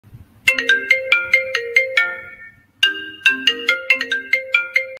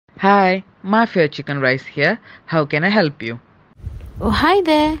Hi, Mafia Chicken Rice here. How can I help you? Oh, hi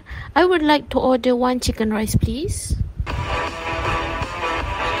there. I would like to order one chicken rice, please.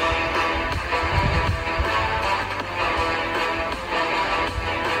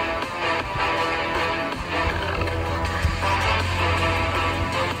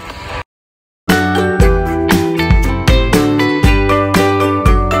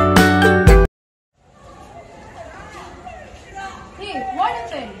 Hey, what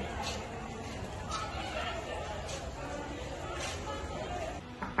happened?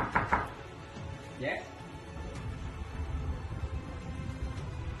 Yeah.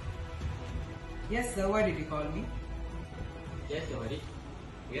 Yes, sir. Why did you call me? Yes, Jawari.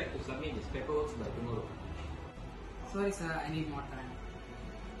 We have to submit this paperwork by tomorrow. Sorry, sir. I need more time.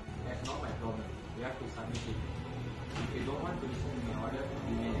 That's not my problem. We have to submit it. If you don't want to listen to my order,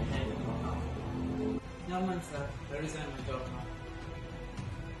 you may resign your job now. No, man, sir. That is my job now.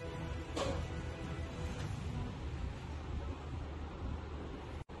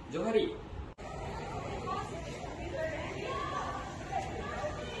 Jawari,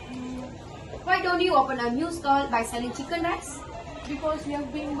 Why don't you open a new stall by selling chicken rice? Because we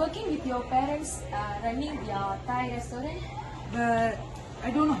have been working with your parents running your Thai restaurant. But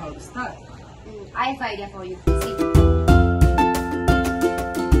I don't know how to start. I have an idea for you. See.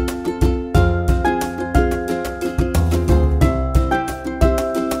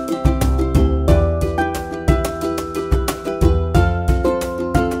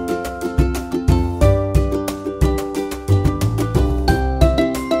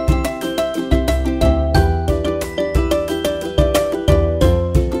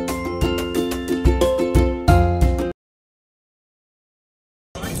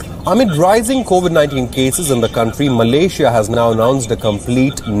 Amid rising COVID-19 cases in the country, Malaysia has now announced a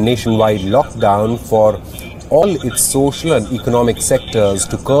complete nationwide lockdown for all its social and economic sectors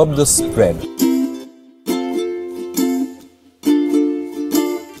to curb the spread.